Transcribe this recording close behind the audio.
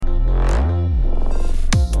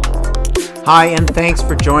Hi, and thanks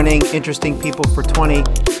for joining Interesting People for 20,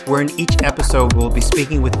 where in each episode we'll be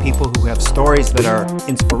speaking with people who have stories that are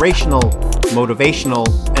inspirational, motivational,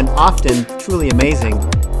 and often truly amazing.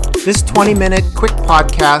 This 20-minute quick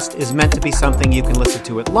podcast is meant to be something you can listen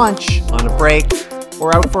to at lunch, on a break,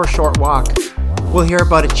 or out for a short walk. We'll hear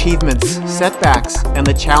about achievements, setbacks, and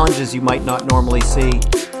the challenges you might not normally see.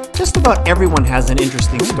 Just about everyone has an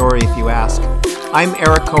interesting story if you ask. I'm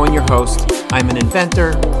Eric Cohen, your host. I'm an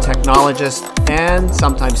inventor, technologist, and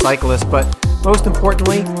sometimes cyclist, but most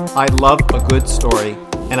importantly, I love a good story,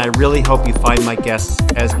 and I really hope you find my guests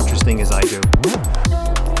as interesting as I do.